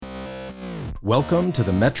Welcome to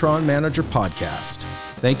the Metron Manager Podcast.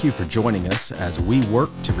 Thank you for joining us as we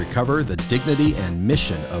work to recover the dignity and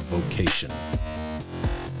mission of vocation.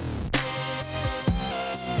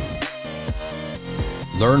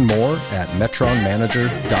 Learn more at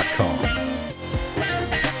metronmanager.com.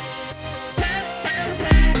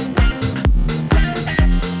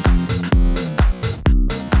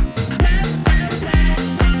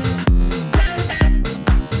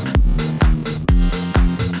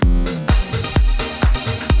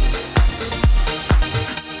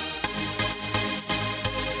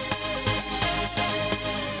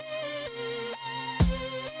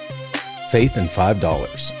 Faith in $5.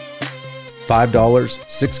 $5,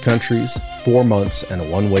 6 countries, 4 months, and a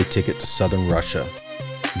one-way ticket to southern Russia.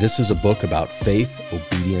 This is a book about faith,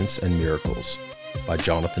 obedience, and miracles by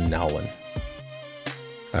Jonathan Nowlin.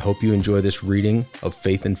 I hope you enjoy this reading of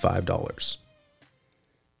Faith in $5.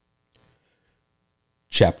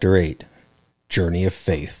 Chapter 8, Journey of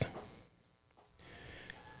Faith.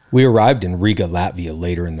 We arrived in Riga, Latvia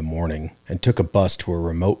later in the morning and took a bus to a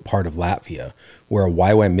remote part of Latvia where a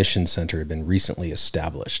YWAM mission center had been recently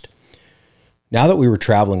established. Now that we were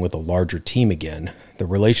traveling with a larger team again, the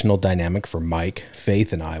relational dynamic for Mike,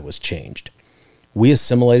 Faith, and I was changed. We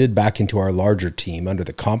assimilated back into our larger team under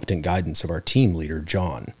the competent guidance of our team leader,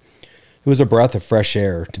 John. It was a breath of fresh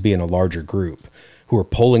air to be in a larger group who were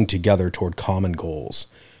pulling together toward common goals.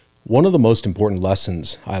 One of the most important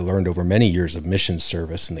lessons I learned over many years of mission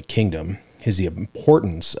service in the kingdom is the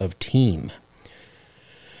importance of team.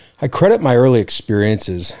 I credit my early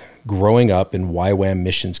experiences growing up in YWAM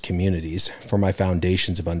missions communities for my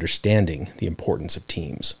foundations of understanding the importance of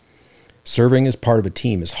teams. Serving as part of a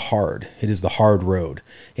team is hard. It is the hard road,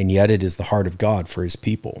 and yet it is the heart of God for his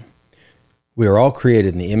people. We are all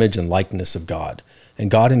created in the image and likeness of God,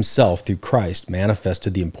 and God himself, through Christ,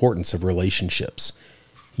 manifested the importance of relationships.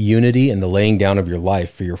 Unity and the laying down of your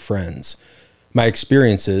life for your friends. My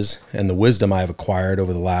experiences and the wisdom I have acquired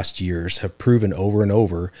over the last years have proven over and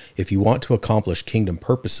over, if you want to accomplish kingdom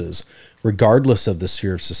purposes, regardless of the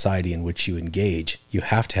sphere of society in which you engage, you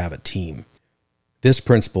have to have a team. This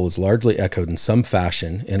principle is largely echoed in some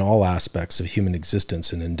fashion in all aspects of human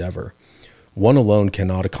existence and endeavor. One alone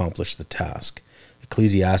cannot accomplish the task.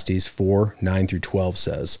 Ecclesiastes 4:9-12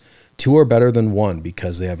 says, "Two are better than one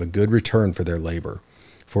because they have a good return for their labor.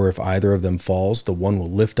 For if either of them falls, the one will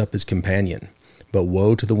lift up his companion. But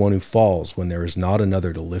woe to the one who falls when there is not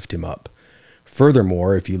another to lift him up.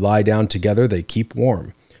 Furthermore, if you lie down together, they keep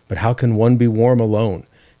warm. But how can one be warm alone?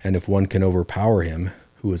 And if one can overpower him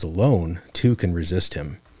who is alone, two can resist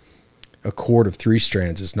him. A cord of 3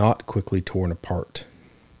 strands is not quickly torn apart."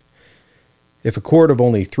 If a cord of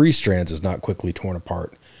only 3 strands is not quickly torn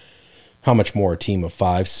apart, how much more a team of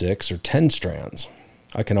 5, 6, or 10 strands?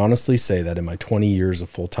 I can honestly say that in my 20 years of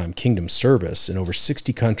full-time kingdom service in over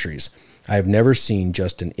 60 countries, I have never seen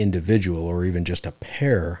just an individual or even just a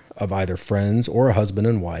pair of either friends or a husband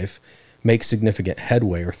and wife make significant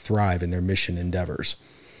headway or thrive in their mission endeavors.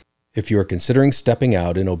 If you are considering stepping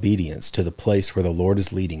out in obedience to the place where the Lord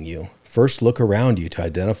is leading you, first look around you to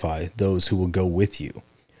identify those who will go with you,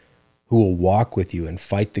 who will walk with you and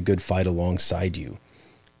fight the good fight alongside you.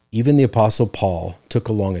 Even the Apostle Paul took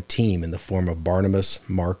along a team in the form of Barnabas,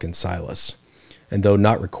 Mark, and Silas. And though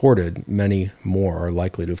not recorded, many more are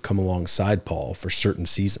likely to have come alongside Paul for certain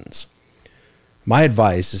seasons. My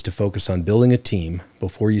advice is to focus on building a team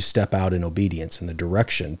before you step out in obedience in the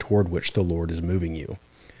direction toward which the Lord is moving you.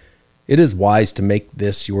 It is wise to make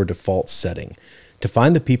this your default setting, to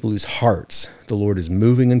find the people whose hearts the Lord is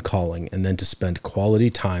moving and calling, and then to spend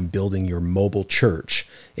quality time building your mobile church.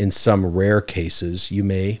 In some rare cases, you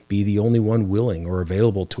may be the only one willing or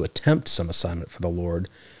available to attempt some assignment for the Lord,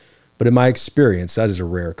 but in my experience, that is a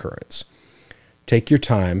rare occurrence. Take your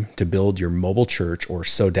time to build your mobile church, or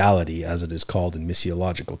sodality as it is called in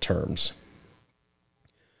missiological terms.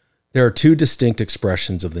 There are 2 distinct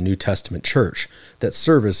expressions of the New Testament church that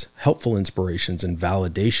serve as helpful inspirations and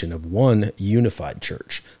validation of one unified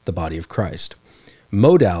church, the body of Christ.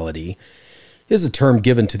 Modality is a term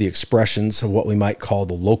given to the expressions of what we might call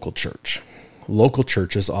the local church. Local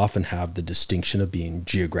churches often have the distinction of being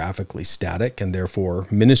geographically static, and therefore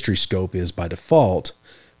ministry scope is, by default,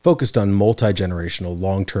 focused on multi-generational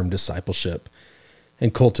long-term discipleship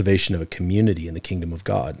and cultivation of a community in the kingdom of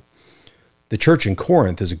God. The church in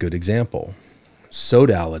Corinth is a good example.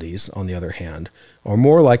 Sodalities, on the other hand, are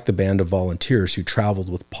more like the band of volunteers who traveled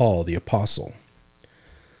with Paul the Apostle.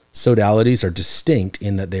 Sodalities are distinct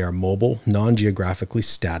in that they are mobile, non-geographically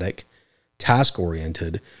static,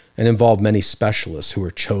 task-oriented, and involve many specialists who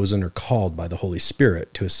are chosen or called by the Holy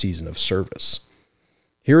Spirit to a season of service.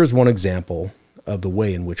 Here is one example of the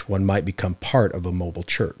way in which one might become part of a mobile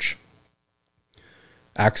church.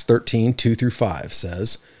 Acts 13, 2-5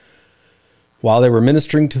 says, "While they were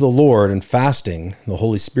ministering to the Lord and fasting, the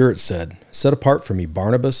Holy Spirit said, 'Set apart for me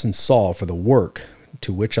Barnabas and Saul for the work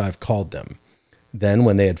to which I have called them.' Then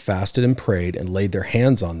when they had fasted and prayed and laid their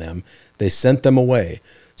hands on them, they sent them away.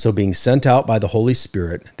 So being sent out by the Holy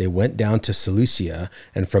Spirit, they went down to Seleucia,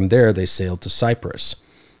 and from there they sailed to Cyprus.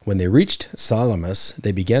 When they reached Salamis,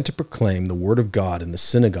 they began to proclaim the word of God in the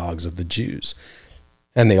synagogues of the Jews,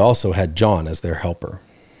 and they also had John as their helper."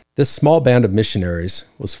 This small band of missionaries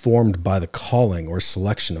was formed by the calling or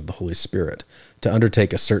selection of the Holy Spirit to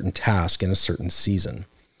undertake a certain task in a certain season.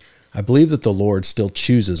 I believe that the Lord still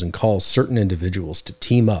chooses and calls certain individuals to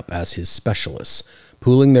team up as his specialists,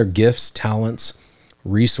 pooling their gifts, talents,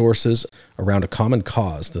 resources around a common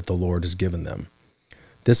cause that the Lord has given them.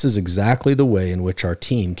 This is exactly the way in which our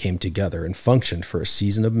team came together and functioned for a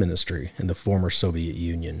season of ministry in the former Soviet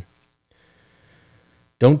Union.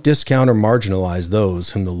 Don't discount or marginalize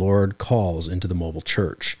those whom the Lord calls into the mobile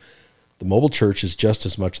church. The mobile church is just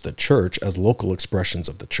as much the church as local expressions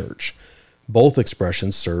of the church. Both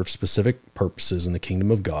expressions serve specific purposes in the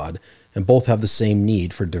kingdom of God, and both have the same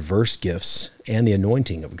need for diverse gifts and the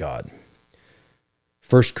anointing of God.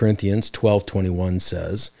 1 Corinthians 12:21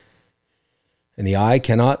 says, "And the eye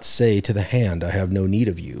cannot say to the hand, 'I have no need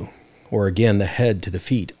of you,' or again the head to the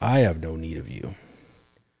feet, 'I have no need of you.'"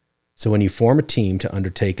 So when you form a team to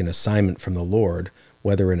undertake an assignment from the Lord,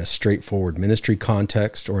 whether in a straightforward ministry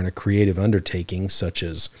context or in a creative undertaking such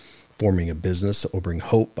as forming a business that will bring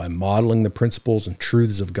hope by modeling the principles and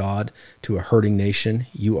truths of God to a hurting nation,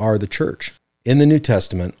 you are the church. In the New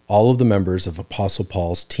Testament, all of the members of Apostle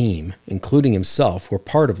Paul's team, including himself, were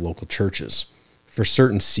part of local churches. For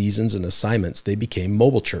certain seasons and assignments, they became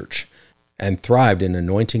mobile church and thrived in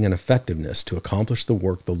anointing and effectiveness to accomplish the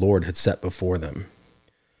work the Lord had set before them.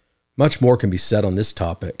 Much more can be said on this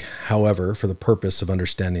topic. However, for the purpose of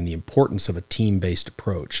understanding the importance of a team-based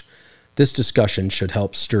approach, this discussion should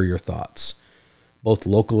help stir your thoughts. Both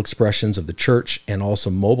local expressions of the church and also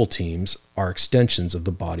mobile teams are extensions of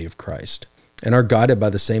the body of Christ and are guided by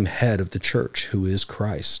the same head of the church, who is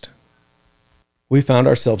Christ. We found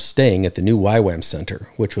ourselves staying at the new YWAM Center,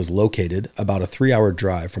 which was located about a 3-hour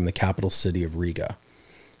drive from the capital city of Riga.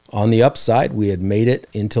 On the upside, we had made it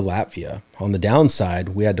into Latvia. On the downside,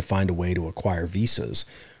 we had to find a way to acquire visas,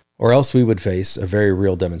 or else we would face a very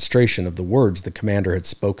real demonstration of the words the commander had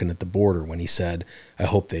spoken at the border when he said, "I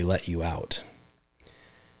hope they let you out."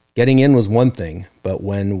 Getting in was one thing, but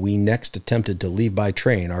when we next attempted to leave by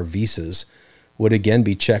train, our visas would again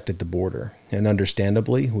be checked at the border, and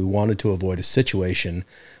understandably, we wanted to avoid a situation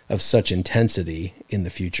of such intensity in the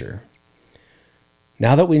future.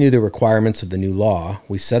 Now that we knew the requirements of the new law,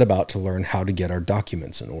 we set about to learn how to get our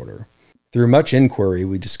documents in order. Through much inquiry,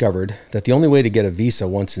 we discovered that the only way to get a visa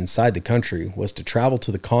once inside the country was to travel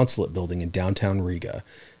to the consulate building in downtown Riga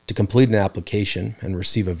to complete an application and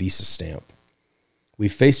receive a visa stamp. We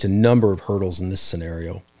faced a number of hurdles in this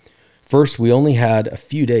scenario. First, we only had a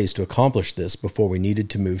few days to accomplish this before we needed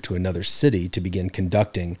to move to another city to begin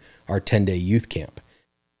conducting our 10-day youth camp.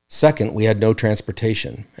 Second, we had no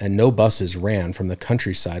transportation, and no buses ran from the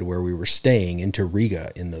countryside where we were staying into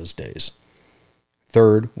Riga in those days.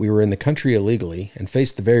 Third, we were in the country illegally and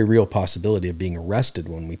faced the very real possibility of being arrested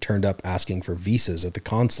when we turned up asking for visas at the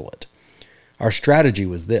consulate. Our strategy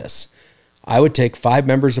was this. I would take 5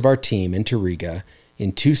 members of our team into Riga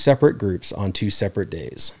in 2 separate groups on 2 separate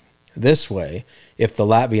days. This way, if the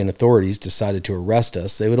Latvian authorities decided to arrest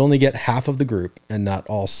us, they would only get half of the group and not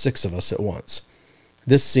all 6 of us at once.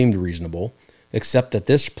 This seemed reasonable, except that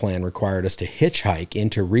this plan required us to hitchhike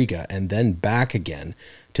into Riga and then back again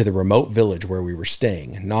to the remote village where we were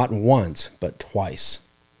staying, not once, but twice.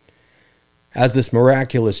 As this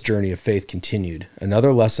miraculous journey of faith continued,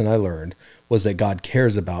 another lesson I learned was that God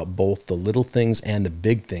cares about both the little things and the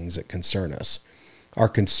big things that concern us. Our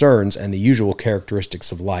concerns and the usual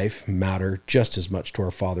characteristics of life matter just as much to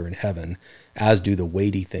our Father in heaven as do the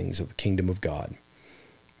weighty things of the kingdom of God.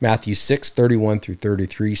 Matthew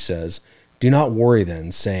 6:31-33 says, "Do not worry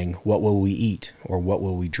then, saying, 'What will we eat?' or 'What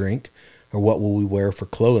will we drink?' or 'What will we wear for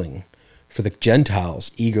clothing?' For the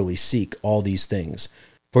Gentiles eagerly seek all these things.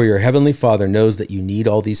 For your heavenly Father knows that you need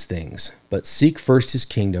all these things. But seek first his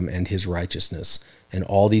kingdom and his righteousness, and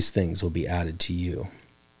all these things will be added to you."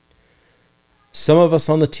 Some of us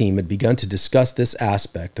on the team had begun to discuss this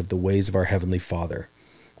aspect of the ways of our Heavenly Father.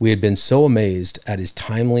 We had been so amazed at his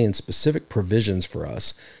timely and specific provisions for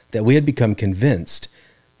us that we had become convinced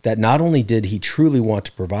that not only did he truly want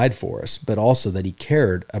to provide for us, but also that he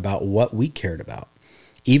cared about what we cared about,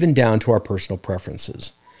 even down to our personal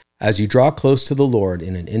preferences. As you draw close to the Lord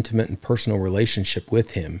in an intimate and personal relationship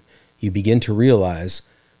with Him, you begin to realize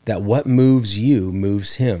that what moves you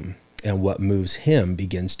moves Him, and what moves Him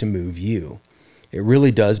begins to move you. It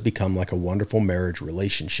really does become like a wonderful marriage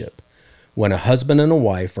relationship. When a husband and a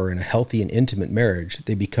wife are in a healthy and intimate marriage,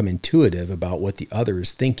 they become intuitive about what the other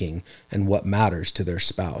is thinking and what matters to their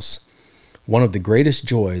spouse. One of the greatest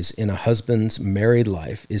joys in a husband's married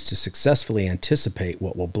life is to successfully anticipate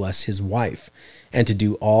what will bless his wife and to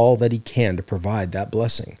do all that he can to provide that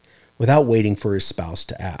blessing without waiting for his spouse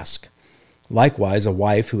to ask. Likewise, a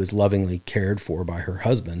wife who is lovingly cared for by her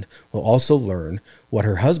husband will also learn what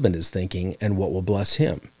her husband is thinking and what will bless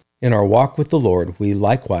him. In our walk with the Lord, we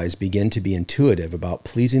likewise begin to be intuitive about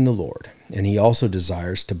pleasing the Lord, and He also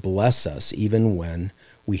desires to bless us even when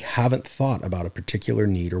we haven't thought about a particular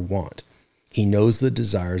need or want. He knows the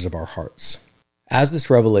desires of our hearts. As this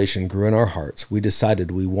revelation grew in our hearts, we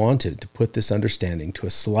decided we wanted to put this understanding to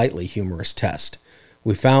a slightly humorous test.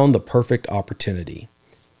 We found the perfect opportunity.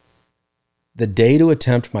 The day to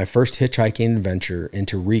attempt my first hitchhiking adventure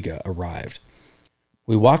into Riga arrived.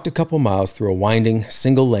 We walked a couple miles through a winding,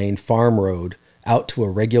 single-lane farm road out to a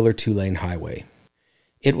regular two-lane highway.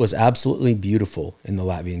 It was absolutely beautiful in the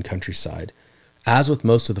Latvian countryside. As with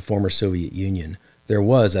most of the former Soviet Union, there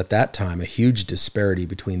was at that time a huge disparity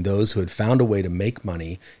between those who had found a way to make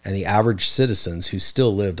money and the average citizens who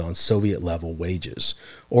still lived on Soviet-level wages,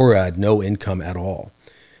 or had no income at all.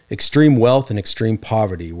 Extreme wealth and extreme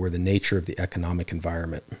poverty were the nature of the economic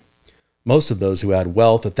environment. Most of those who had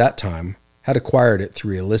wealth at that time had acquired it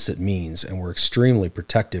through illicit means and were extremely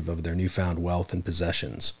protective of their newfound wealth and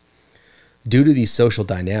possessions. Due to these social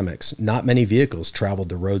dynamics, not many vehicles traveled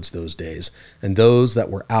the roads those days, and those that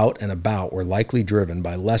were out and about were likely driven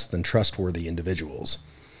by less than trustworthy individuals.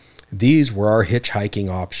 These were our hitchhiking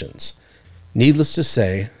options. Needless to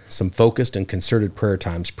say, some focused and concerted prayer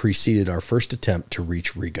times preceded our first attempt to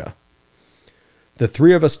reach Riga. The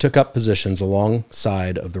three of us took up positions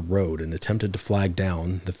alongside of the road and attempted to flag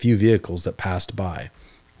down the few vehicles that passed by.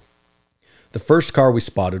 The first car we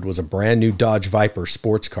spotted was a brand new Dodge Viper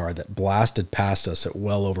sports car that blasted past us at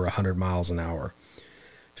well over 100 miles an hour.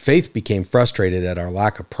 Faith became frustrated at our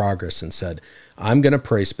lack of progress and said, "I'm going to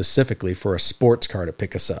pray specifically for a sports car to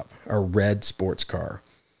pick us up, a red sports car."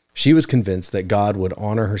 She was convinced that God would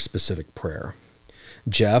honor her specific prayer.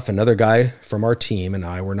 Jeff, another guy from our team, and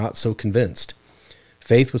I were not so convinced.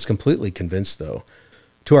 Faith was completely convinced, though.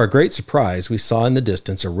 To our great surprise, we saw in the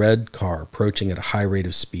distance a red car approaching at a high rate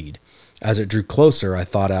of speed. As it drew closer, I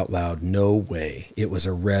thought out loud, no way, it was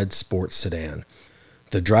a red sports sedan.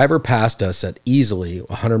 The driver passed us at easily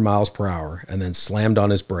 100 miles per hour and then slammed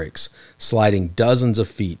on his brakes, sliding dozens of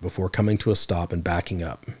feet before coming to a stop and backing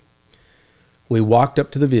up. We walked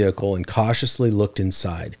up to the vehicle and cautiously looked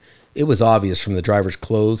inside. It was obvious from the driver's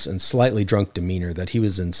clothes and slightly drunk demeanor that he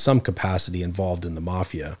was in some capacity involved in the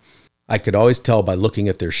mafia. I could always tell by looking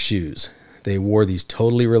at their shoes. They wore these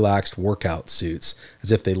totally relaxed workout suits,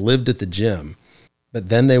 as if they lived at the gym, but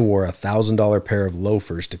then they wore a $1,000 pair of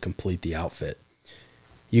loafers to complete the outfit.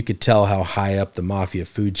 You could tell how high up the mafia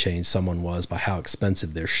food chain someone was by how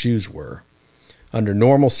expensive their shoes were. Under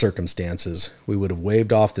normal circumstances, we would have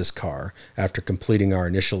waved off this car after completing our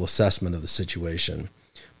initial assessment of the situation.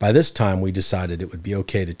 By this time, we decided it would be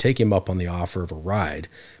okay to take him up on the offer of a ride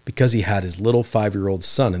because he had his little 5-year-old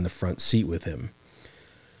son in the front seat with him.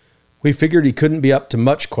 We figured he couldn't be up to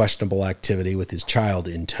much questionable activity with his child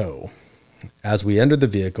in tow. As we entered the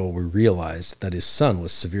vehicle, we realized that his son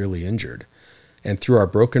was severely injured, and through our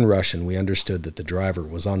broken Russian, we understood that the driver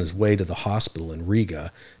was on his way to the hospital in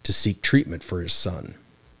Riga to seek treatment for his son.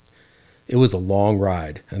 It was a long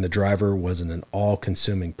ride, and the driver was in an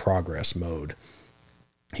all-consuming progress mode.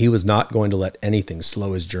 He was not going to let anything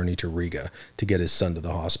slow his journey to Riga to get his son to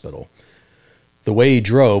the hospital. The way he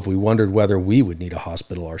drove, we wondered whether we would need a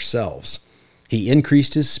hospital ourselves. He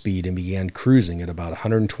increased his speed and began cruising at about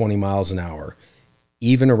 120 miles an hour,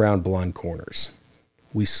 even around blind corners.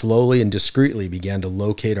 We slowly and discreetly began to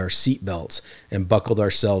locate our seat belts and buckled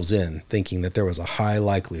ourselves in, thinking that there was a high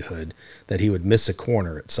likelihood that he would miss a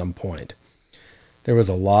corner at some point. There was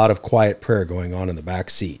a lot of quiet prayer going on in the back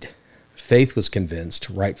seat. Faith was convinced,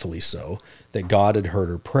 rightfully so, that God had heard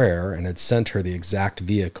her prayer and had sent her the exact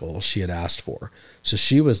vehicle she had asked for, so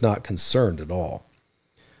she was not concerned at all.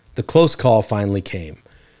 The close call finally came.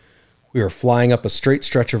 We were flying up a straight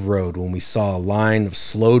stretch of road when we saw a line of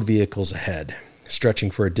slowed vehicles ahead,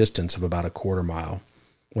 stretching for a distance of about a quarter mile.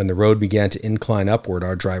 When the road began to incline upward,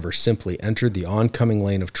 our driver simply entered the oncoming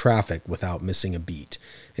lane of traffic without missing a beat,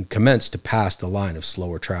 and commenced to pass the line of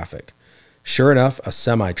slower traffic. Sure enough, a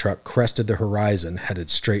semi-truck crested the horizon, headed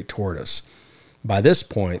straight toward us. By this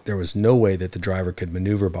point, there was no way that the driver could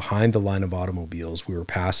maneuver behind the line of automobiles we were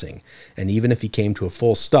passing, and even if he came to a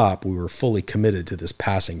full stop, we were fully committed to this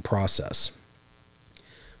passing process.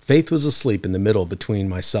 Faith was asleep in the middle between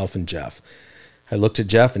myself and Jeff. I looked at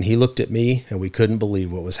Jeff and he looked at me, and we couldn't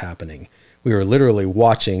believe what was happening. We were literally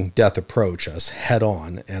watching death approach us head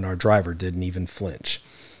on, and our driver didn't even flinch.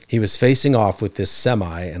 He was facing off with this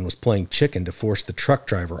semi and was playing chicken to force the truck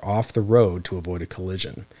driver off the road to avoid a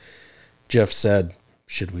collision. Jeff said,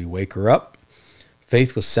 "Should we wake her up?"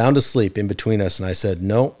 Faith was sound asleep in between us, and I said,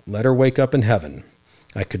 "No, let her wake up in heaven."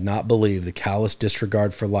 I could not believe the callous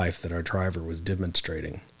disregard for life that our driver was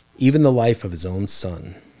demonstrating, even the life of his own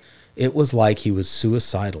son. It was like he was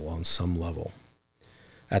suicidal on some level.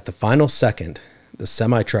 At the final second, the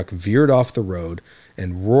semi-truck veered off the road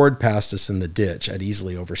and roared past us in the ditch at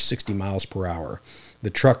easily over 60 miles per hour. The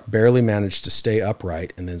truck barely managed to stay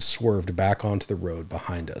upright and then swerved back onto the road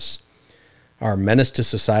behind us. Our menace to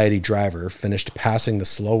society driver finished passing the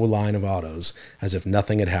slow line of autos as if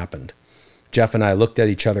nothing had happened. Jeff and I looked at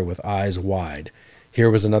each other with eyes wide. Here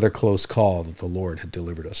was another close call that the Lord had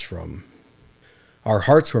delivered us from. Our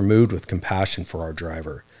hearts were moved with compassion for our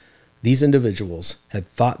driver. These individuals had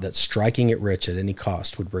thought that striking it rich at any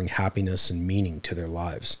cost would bring happiness and meaning to their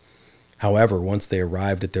lives. However, once they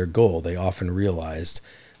arrived at their goal, they often realized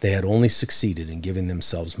they had only succeeded in giving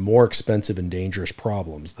themselves more expensive and dangerous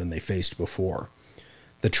problems than they faced before.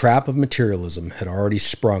 The trap of materialism had already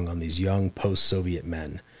sprung on these young post-Soviet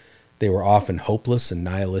men. They were often hopeless and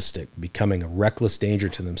nihilistic, becoming a reckless danger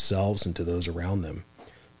to themselves and to those around them.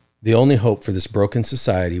 The only hope for this broken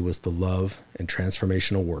society was the love and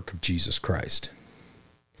transformational work of Jesus Christ.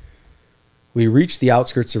 We reached the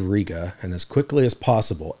outskirts of Riga and as quickly as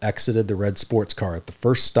possible exited the red sports car at the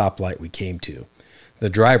first stoplight we came to. The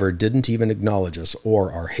driver didn't even acknowledge us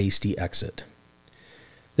or our hasty exit.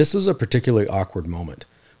 This was a particularly awkward moment.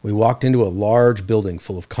 We walked into a large building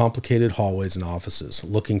full of complicated hallways and offices,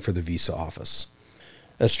 looking for the visa office.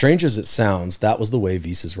 As strange as it sounds, that was the way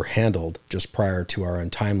visas were handled just prior to our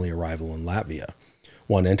untimely arrival in Latvia.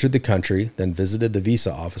 One entered the country, then visited the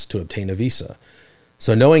visa office to obtain a visa.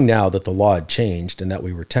 So knowing now that the law had changed and that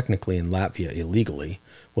we were technically in Latvia illegally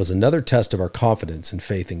was another test of our confidence and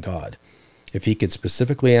faith in God. If he could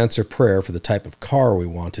specifically answer prayer for the type of car we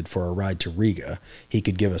wanted for our ride to Riga, he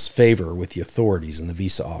could give us favor with the authorities in the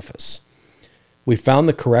visa office. We found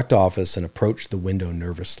the correct office and approached the window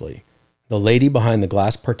nervously. The lady behind the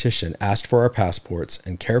glass partition asked for our passports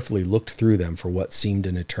and carefully looked through them for what seemed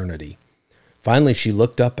an eternity. Finally, she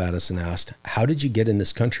looked up at us and asked, "How did you get in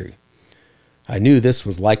this country?" I knew this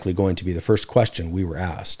was likely going to be the first question we were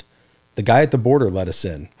asked. "The guy at the border let us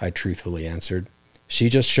in," I truthfully answered. She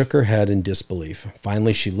just shook her head in disbelief.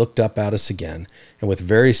 Finally, she looked up at us again and with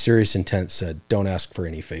very serious intent said, "Don't ask for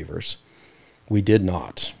any favors." We did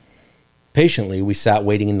not. Patiently, we sat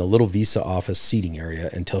waiting in the little visa office seating area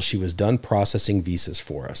until she was done processing visas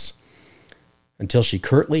for us. Until she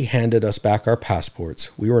curtly handed us back our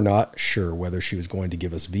passports, we were not sure whether she was going to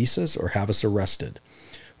give us visas or have us arrested.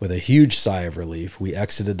 With a huge sigh of relief, we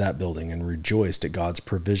exited that building and rejoiced at God's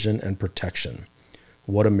provision and protection.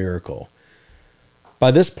 What a miracle. By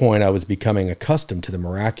this point, I was becoming accustomed to the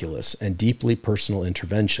miraculous and deeply personal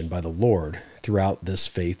intervention by the Lord throughout this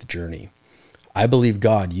faith journey. I believe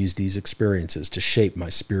God used these experiences to shape my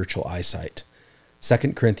spiritual eyesight.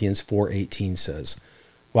 2 Corinthians 4:18 says,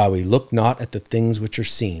 "While we look not at the things which are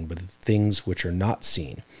seen, but at the things which are not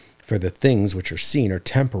seen. For the things which are seen are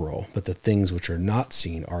temporal, but the things which are not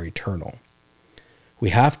seen are eternal."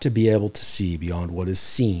 We have to be able to see beyond what is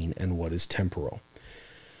seen and what is temporal.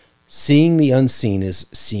 Seeing the unseen is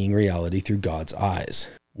seeing reality through God's eyes.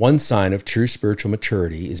 One sign of true spiritual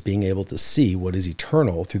maturity is being able to see what is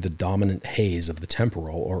eternal through the dominant haze of the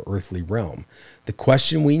temporal or earthly realm. The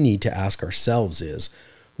question we need to ask ourselves is,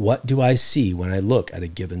 what do I see when I look at a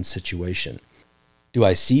given situation? Do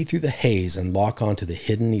I see through the haze and lock onto the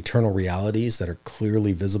hidden eternal realities that are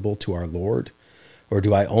clearly visible to our Lord? Or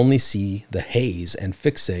do I only see the haze and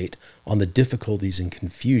fixate on the difficulties and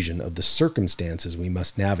confusion of the circumstances we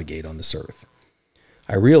must navigate on this earth?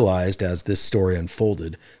 I realized as this story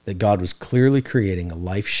unfolded that God was clearly creating a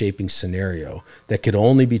life-shaping scenario that could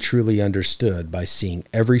only be truly understood by seeing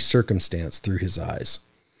every circumstance through his eyes.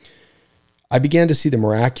 I began to see the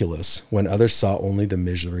miraculous when others saw only the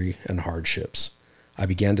misery and hardships. I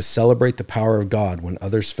began to celebrate the power of God when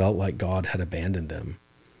others felt like God had abandoned them.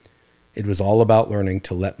 It was all about learning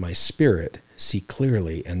to let my spirit see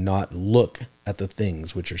clearly and not look at the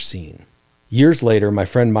things which are seen. Years later, my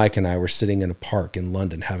friend Mike and I were sitting in a park in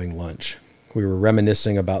London having lunch. We were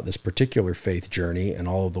reminiscing about this particular faith journey and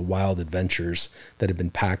all of the wild adventures that had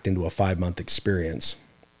been packed into a 5-month experience.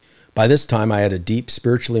 By this time, I had a deep,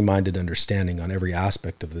 spiritually minded understanding on every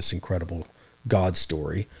aspect of this incredible God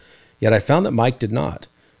story, yet I found that Mike did not.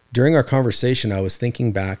 During our conversation, I was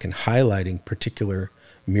thinking back and highlighting particular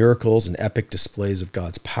miracles and epic displays of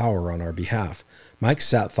God's power on our behalf. Mike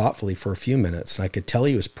sat thoughtfully for a few minutes, and I could tell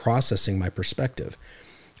he was processing my perspective.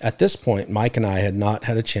 At this point, Mike and I had not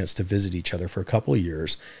had a chance to visit each other for a couple of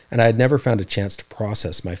years, and I had never found a chance to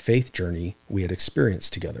process my faith journey we had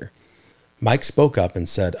experienced together. Mike spoke up and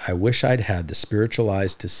said, "I wish I'd had the spiritual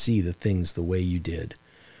eyes to see the things the way you did."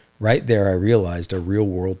 Right there, I realized a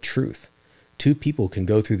real-world truth. Two people can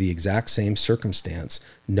go through the exact same circumstance,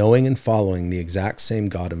 knowing and following the exact same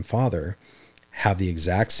God and Father, have the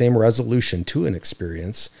exact same resolution to an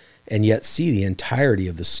experience, and yet see the entirety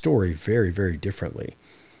of the story very, very differently.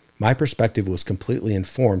 My perspective was completely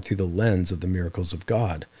informed through the lens of the miracles of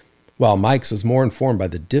God, while Mike's was more informed by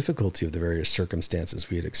the difficulty of the various circumstances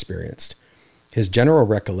we had experienced. His general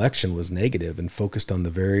recollection was negative and focused on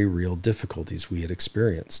the very real difficulties we had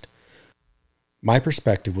experienced. My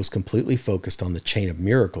perspective was completely focused on the chain of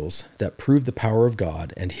miracles that proved the power of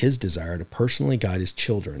God and His desire to personally guide His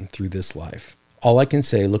children through this life. All I can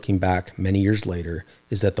say, looking back many years later,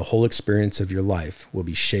 is that the whole experience of your life will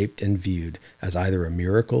be shaped and viewed as either a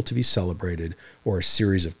miracle to be celebrated or a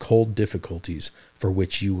series of cold difficulties for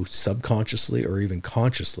which you subconsciously or even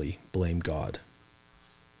consciously blame God.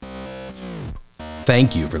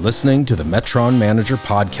 Thank you for listening to the Metron Manager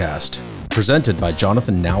Podcast, presented by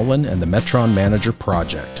Jonathan Nowlin and the Metron Manager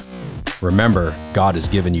Project. Remember, God has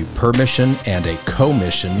given you permission and a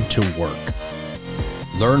commission to work.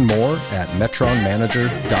 Learn more at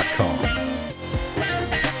metronmanager.com.